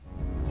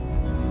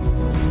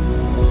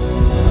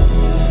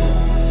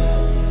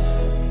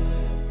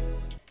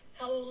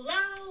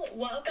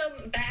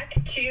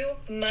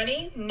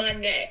Money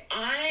Monday.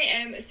 I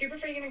am super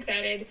freaking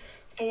excited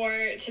for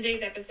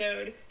today's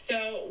episode.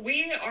 So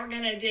we are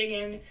going to dig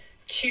in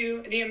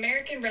to the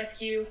American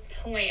Rescue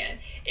Plan.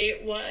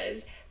 It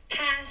was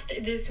passed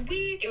this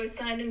week. It was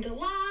signed into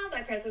law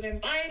by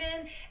President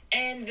Biden.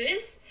 And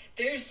there's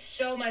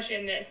so much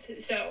in this.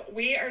 So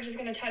we are just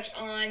going to touch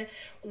on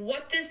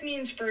what this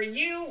means for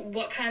you,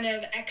 what kind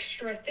of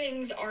extra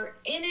things are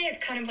in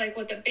it, kind of like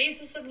what the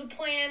basis of the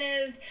plan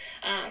is.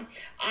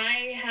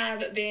 I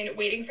have been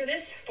waiting for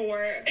this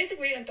for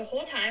basically like the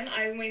whole time.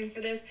 I've been waiting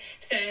for this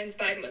since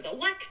Biden was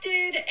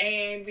elected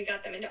and we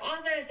got them into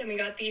office and we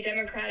got the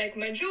Democratic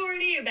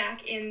majority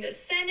back in the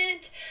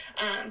Senate.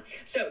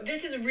 So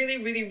this is really,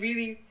 really,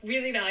 really,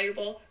 really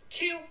valuable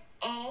to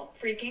all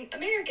freaking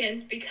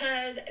Americans,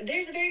 because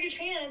there's a very good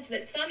chance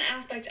that some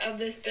aspect of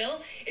this bill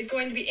is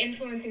going to be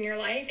influencing your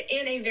life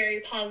in a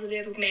very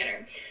positive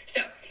manner.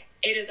 So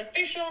it is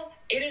official.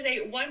 It is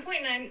a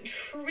 $1.9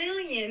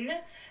 trillion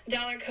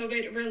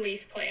COVID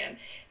relief plan.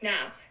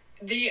 Now,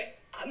 the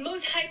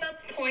most hype up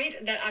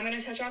point that I'm going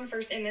to touch on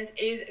first in this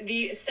is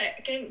this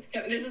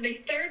is the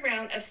third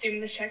round of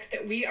stimulus checks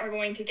that we are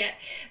going to get.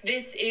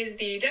 This is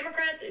the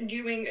Democrats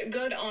doing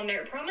good on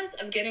their promise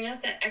of getting us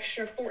that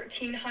extra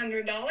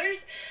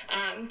 $1,400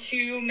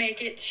 to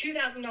make it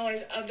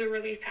 $2,000 of the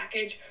relief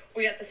package.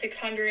 We got the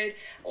 $600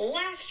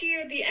 last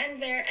year at the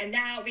end there, and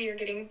now we are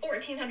getting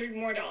 $1,400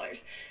 more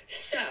dollars.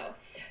 So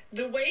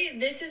the way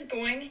this is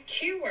going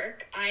to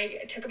work, I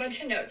took a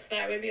bunch of notes so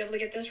that I would be able to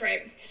get this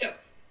right. So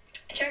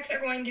checks are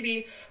going to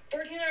be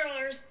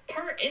 $1,400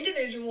 per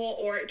individual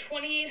or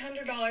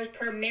 $2,800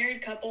 per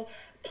married couple,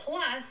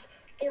 plus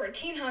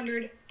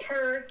 $1,400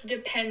 per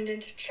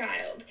dependent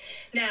child.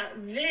 Now,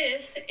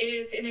 this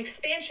is an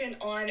expansion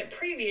on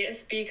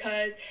previous,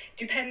 because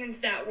dependents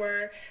that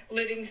were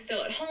living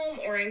still at home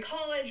or in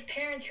college,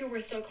 parents who were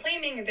still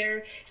claiming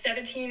their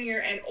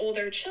 17-year and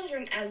older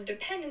children as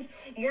dependents,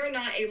 were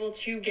not able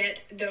to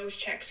get those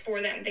checks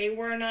for them. They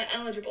were not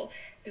eligible.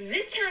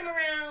 This time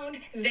around,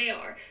 they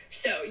are.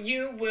 So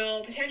you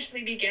will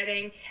potentially be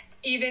getting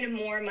even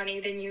more money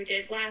than you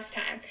did last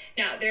time.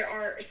 Now, there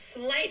are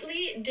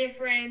slightly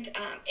different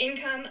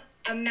income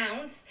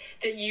amounts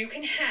that you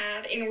can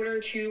have in order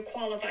to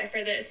qualify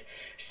for this.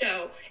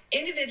 So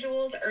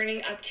individuals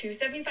earning up to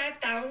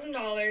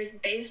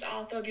 $75,000 based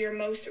off of your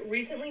most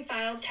recently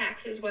filed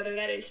taxes, whether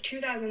that is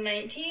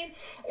 2019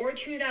 or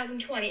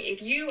 2020.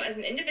 If you as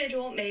an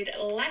individual made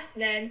less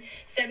than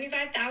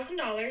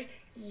 $75,000,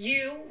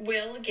 you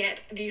will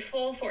get the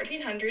full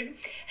 $1,400.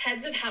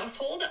 Heads of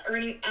household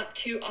earning up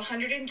to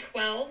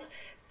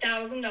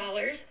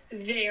 $112,000,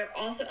 they are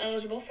also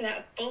eligible for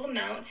that full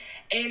amount.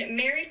 And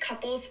married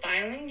couples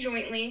filing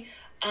jointly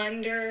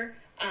under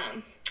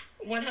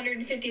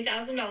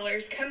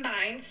 $150,000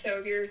 combined, so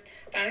if you're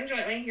filing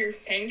jointly, you're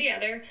paying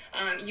together,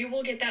 you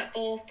will get that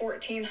full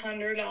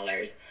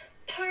 $1,400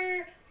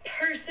 per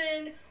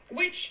person,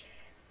 which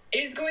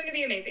is going to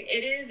be amazing.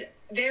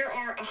 There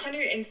are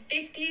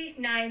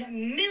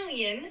 159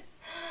 million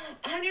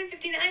of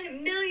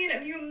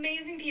you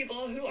amazing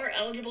people who are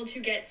eligible to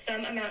get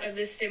some amount of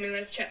this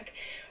stimulus check,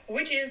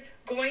 which is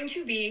going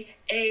to be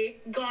a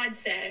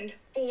godsend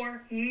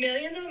for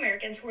millions of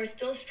Americans who are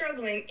still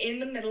struggling in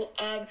the middle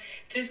of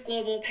this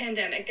global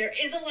pandemic. There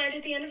is a light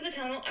at the end of the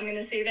tunnel. I'm going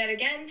to say that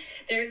again.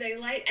 There's a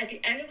light at the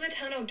end of the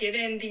tunnel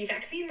given the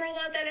vaccine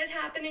rollout that is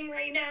happening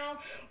right now.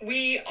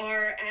 We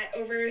are at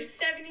over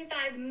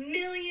 75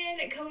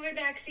 million COVID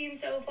vaccines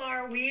so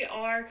far. We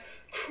are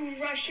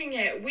crushing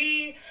it.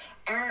 We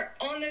are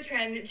on the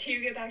trend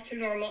to get back to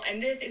normal,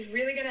 and this is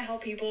really going to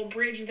help people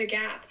bridge the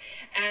gap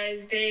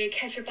as they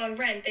catch up on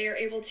rent. They are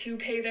able to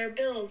pay their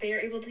bills. They are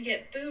able to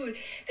get food.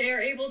 They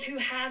are able to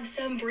have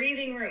some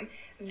breathing room.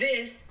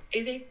 This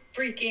is a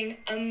freaking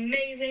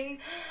amazing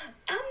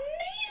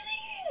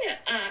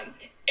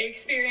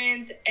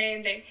experience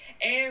and thing.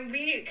 And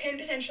we can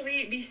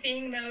potentially be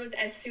seeing those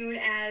as soon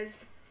as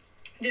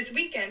this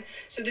weekend.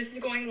 So this is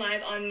going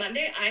live on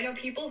Monday. I know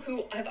people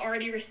who have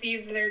already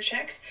received their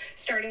checks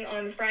starting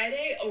on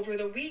Friday over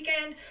the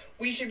weekend.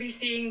 We should be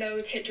seeing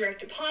those hit direct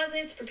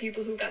deposits for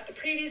people who got the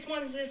previous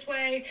ones this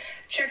way.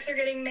 Checks are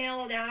getting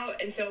mailed out,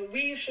 and so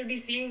we should be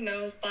seeing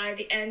those by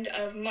the end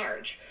of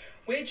March,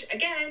 which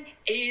again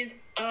is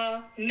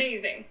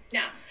amazing.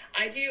 Now,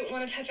 I do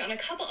want to touch on a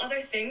couple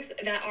other things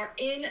that are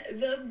in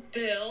the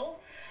bill.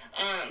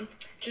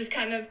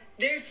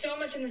 There's so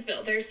much in this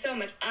bill. There's so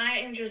much. I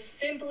am just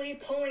simply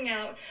pulling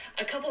out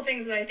a couple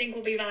things that I think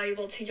will be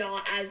valuable to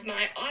y'all as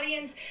my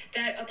audience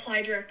that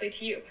apply directly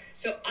to you.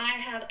 So I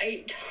have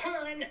a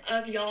ton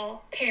of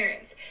y'all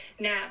parents.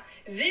 Now,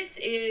 this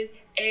is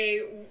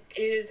an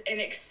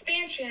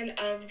expansion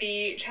of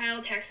the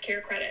child tax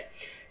care credit.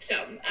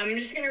 So I'm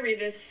just going to read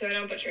this so I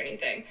don't butcher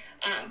anything.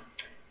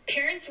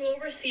 Parents will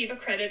receive a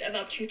credit of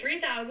up to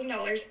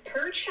 $3,000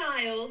 per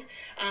child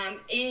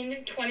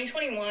in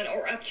 2021,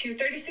 or up to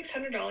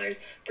 $3,600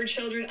 for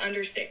children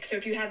under 6. So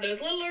if you have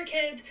those littler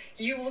kids,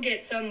 you will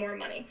get some more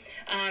money.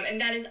 And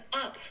that is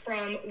up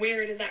from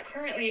where it is at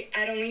currently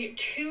at only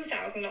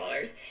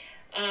 $2,000.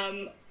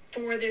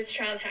 for this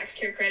child tax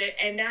care credit,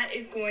 and that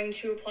is going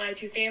to apply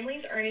to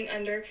families earning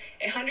under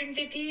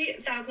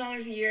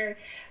 $150,000 a year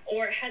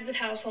or heads of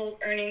household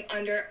earning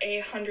under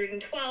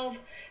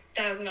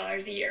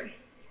 $112,000 a year.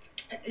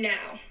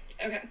 Now,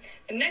 okay,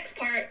 the next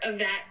part of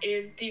that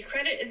is the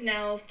credit is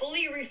now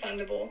fully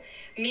refundable,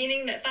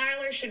 meaning that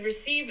filers should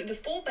receive the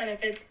full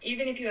benefits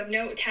even if you have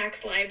no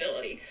tax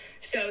liability.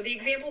 So the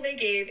example they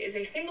gave is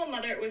a single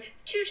mother with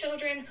 2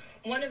 children,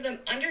 one of them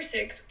under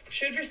 6,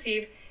 should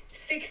receive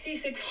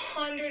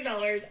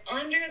 $6,600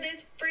 under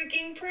this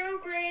freaking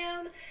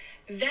program.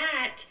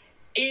 That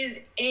is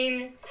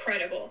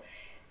incredible.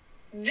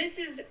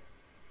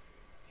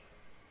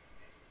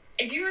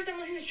 If you are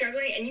someone who's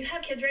struggling and you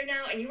have kids right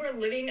now and you are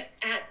living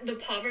at the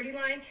poverty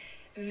line,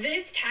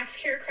 this tax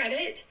care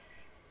credit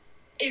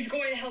is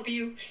going to help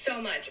you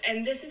so much.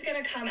 And this is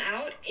going to come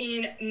out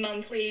in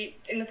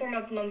the form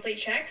of monthly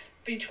checks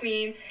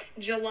between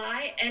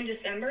July and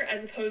December,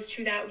 as opposed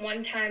to that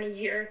one time a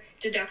year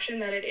deduction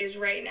that it is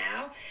right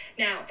now.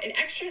 Now, an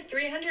extra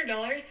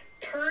 $300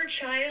 per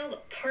child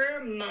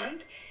per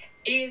month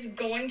is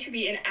going to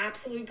be an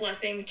absolute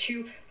blessing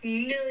to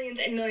millions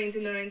and millions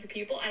and millions of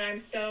people. And I'm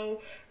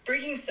so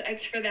freaking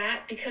psyched for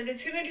that, because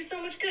it's going to do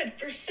so much good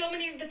for so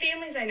many of the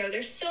families I know.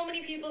 There's so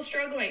many people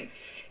struggling.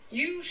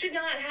 You should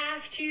not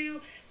have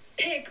to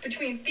pick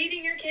between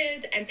feeding your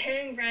kids and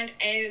paying rent,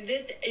 and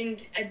this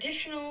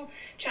additional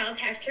child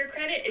tax care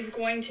credit is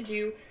going to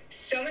do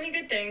so many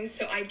good things.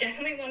 So I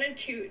definitely wanted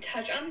to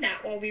touch on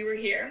that while we were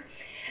here.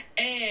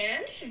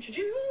 And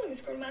let me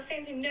scroll my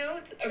fancy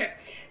notes. Okay,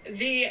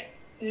 the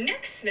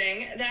next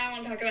thing that I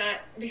want to talk about,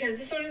 because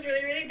this one is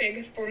really, really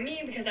big for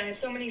me, because I have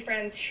so many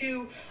friends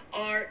who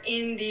are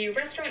in the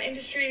restaurant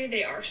industry.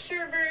 They are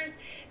servers.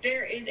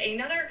 There is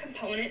another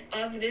component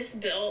of this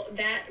bill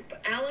that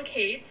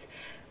allocates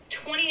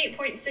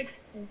 $28.6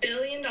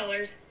 billion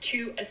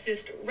to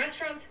assist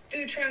restaurants,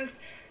 food trucks,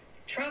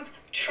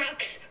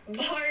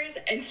 bars,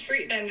 and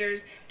street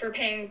vendors for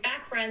paying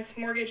back rents,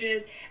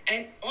 mortgages,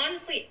 and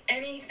honestly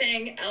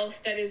anything else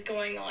that is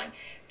going on.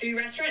 The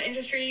restaurant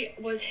industry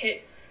was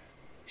hit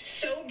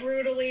so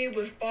brutally,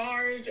 with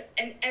bars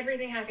and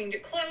everything having to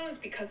close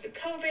because of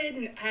COVID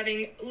and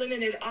having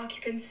limited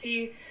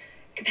occupancy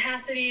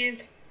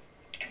capacities.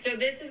 So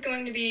this is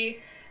going to be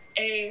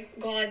a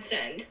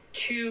godsend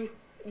to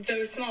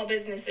those small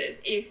businesses.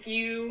 If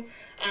you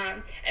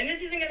and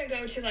this isn't going to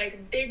go to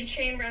like big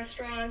chain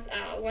restaurants.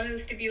 One of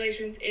the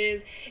stipulations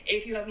is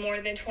if you have more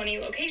than 20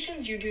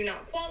 locations, you do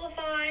not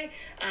qualify.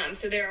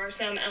 So there are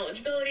some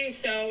eligibilities.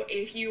 So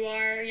if you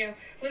are,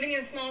 living in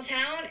a small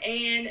town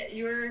and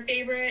your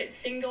favorite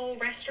single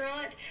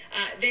restaurant,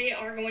 they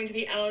are going to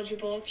be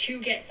eligible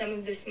to get some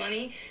of this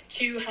money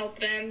to help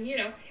them,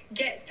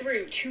 get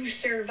through, to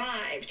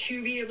survive,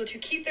 to be able to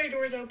keep their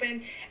doors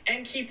open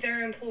and keep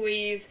their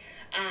employees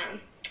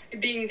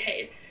being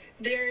paid.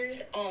 There's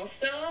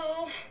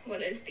also,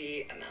 what is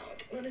the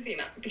amount?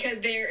 Because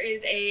there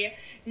is a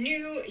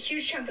new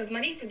huge chunk of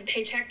money for the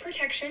Paycheck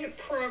Protection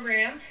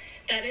Program.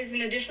 That is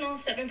an additional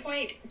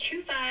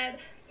 $7.25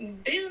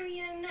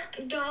 billion.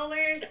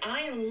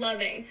 I am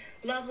loving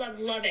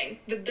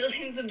the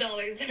billions of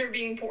dollars that are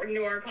being poured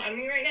into our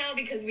economy right now,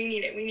 because we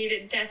need it. We need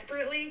it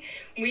desperately.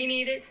 We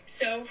need it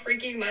so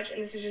freaking much,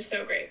 and this is just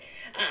so great.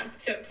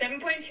 So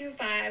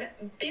 $7.25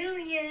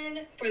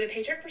 billion for the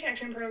Paycheck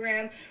Protection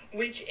Program,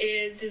 which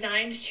is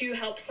designed to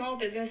help small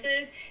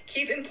businesses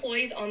keep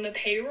employees on the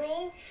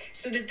payroll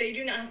so that they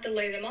do not have to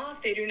lay them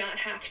off. They do not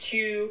have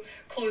to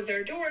close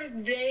their doors.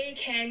 They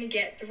can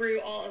get through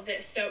all of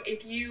this. So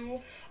if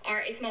you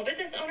are a small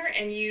business owner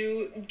and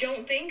you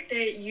don't think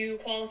that you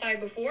qualified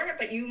before,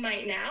 but you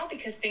might now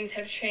because things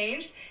have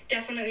changed,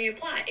 definitely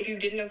apply. If you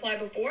didn't apply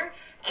before,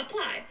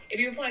 apply. If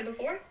you applied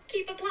before,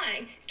 keep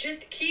applying.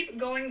 Just keep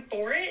going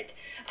for it,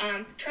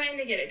 trying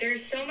to get it.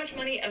 There's so much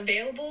money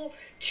available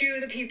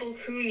to the people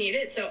who need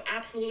it, so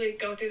absolutely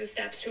go through the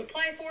steps to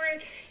apply for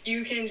it.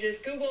 You can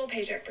just Google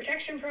Paycheck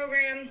Protection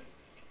Program,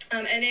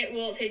 and it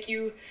will take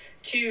you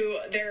to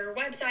their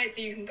website,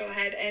 so you can go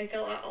ahead and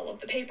fill out all of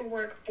the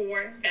paperwork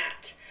for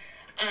that.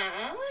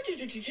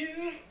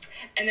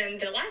 And then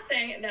the last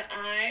thing that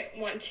I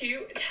want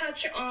to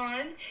touch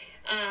on,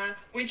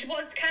 which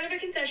was kind of a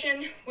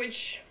concession,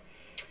 which,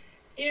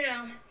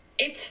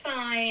 it's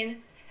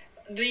fine.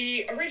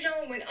 The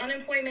original, when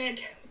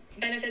unemployment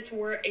benefits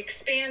were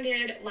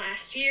expanded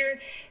last year,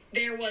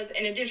 there was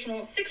an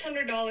additional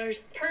 $600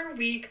 per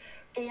week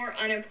for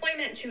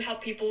unemployment to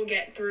help people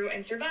get through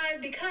and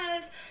survive,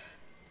 because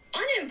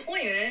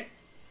unemployment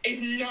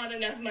is not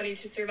enough money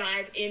to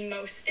survive in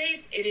most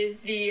states. It is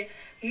the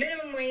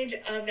minimum wage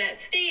of that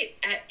state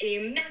at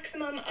a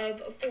maximum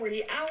of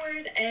 40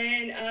 hours.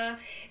 And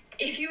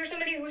if you are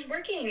somebody who's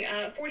working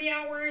 40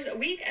 hours a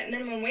week at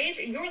minimum wage,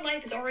 your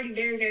life is already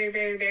very, very,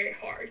 very, very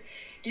hard.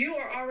 You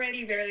are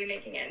already barely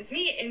making ends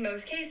meet in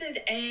most cases,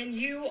 and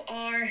you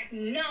are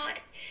not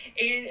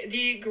in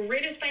the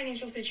greatest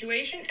financial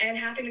situation, and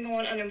having to go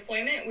on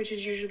unemployment, which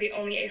is usually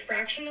only a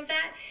fraction of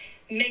that,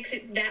 makes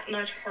it that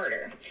much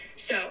harder.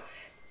 So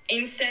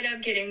Instead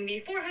of getting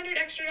the $400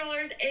 extra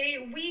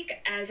a week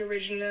as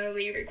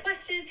originally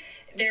requested,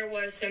 there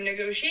was some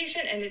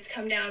negotiation, and it's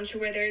come down to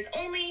where there's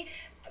only,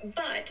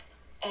 but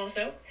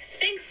also,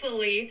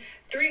 thankfully,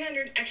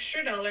 $300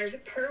 extra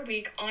per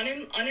week on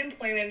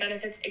unemployment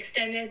benefits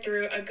extended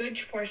through a good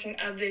portion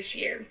of this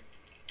year.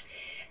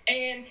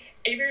 And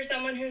if you're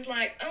someone who's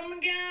like, oh my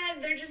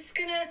God, they're just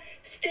gonna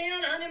stay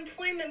on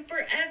unemployment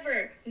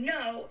forever.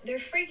 No, they're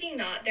freaking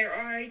not. There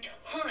are a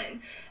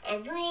ton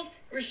of rules,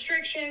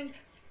 restrictions,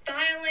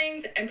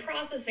 filings, and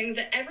processing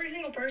that every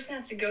single person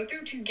has to go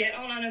through to get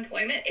on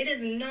unemployment. It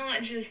is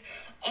not just,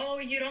 oh,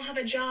 you don't have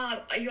a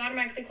job, you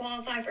automatically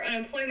qualify for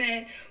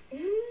unemployment.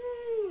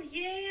 Ooh,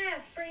 yeah,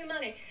 free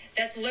money.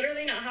 That's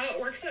literally not how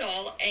it works at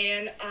all,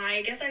 and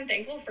I guess I'm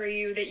thankful for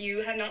you that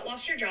you have not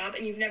lost your job,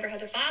 and you've never had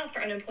to file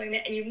for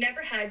unemployment, and you've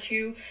never had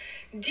to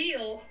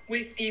deal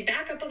with the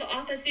backup of the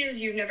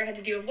offices, you've never had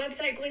to deal with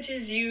website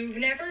glitches, you've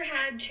never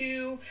had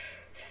to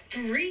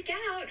freak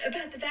out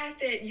about the fact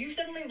that you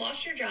suddenly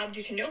lost your job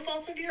due to no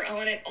fault of your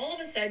own, and all of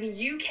a sudden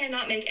you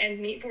cannot make ends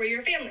meet for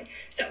your family.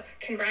 So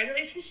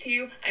congratulations to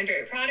you. I'm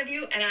very proud of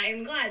you, and I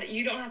am glad that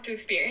you don't have to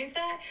experience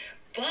that.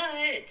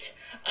 But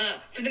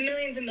for the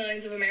millions and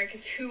millions of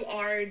Americans who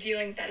are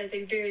dealing with that as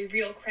a very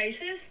real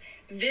crisis,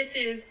 this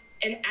is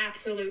an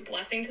absolute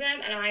blessing to them,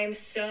 and I am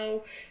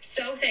so,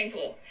 so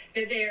thankful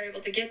that they are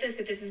able to get this,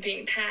 that this is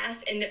being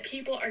passed, and that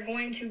people are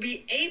going to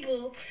be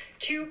able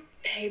to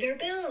pay their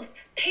bills,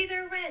 pay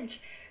their rent,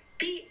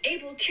 be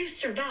able to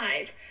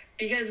survive,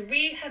 because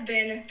we have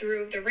been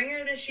through the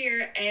ringer this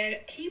year, and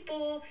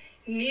people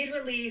need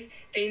relief.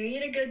 They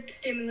need a good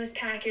stimulus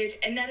package,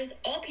 and that is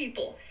all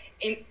people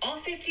in all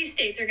 50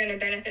 states are going to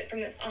benefit from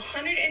this.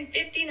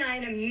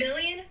 159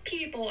 million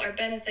people are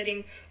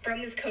benefiting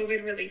from this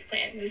COVID relief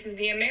plan. This is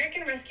the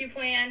American Rescue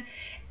Plan.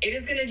 It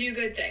is going to do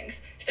good things.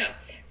 So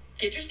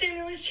get your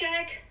stimulus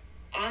check.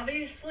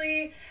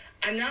 Obviously,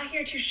 I'm not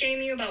here to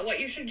shame you about what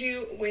you should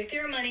do with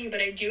your money,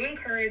 but I do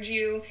encourage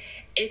you,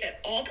 if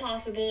at all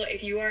possible,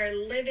 if you are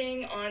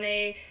living on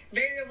a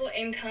variable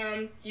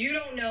income, you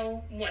don't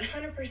know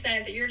 100%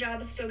 that your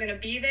job is still going to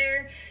be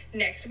there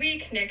next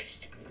week,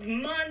 next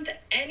month,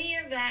 any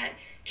of that,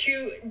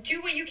 to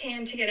do what you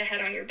can to get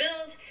ahead on your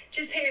bills.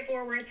 Just pay it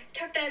forward,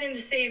 tuck that into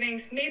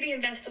savings, maybe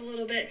invest a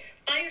little bit,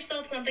 buy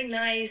yourself something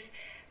nice,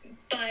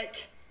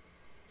 but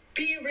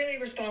be really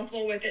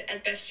responsible with it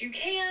as best you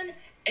can,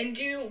 and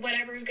do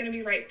whatever is going to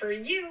be right for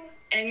you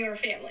and your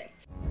family.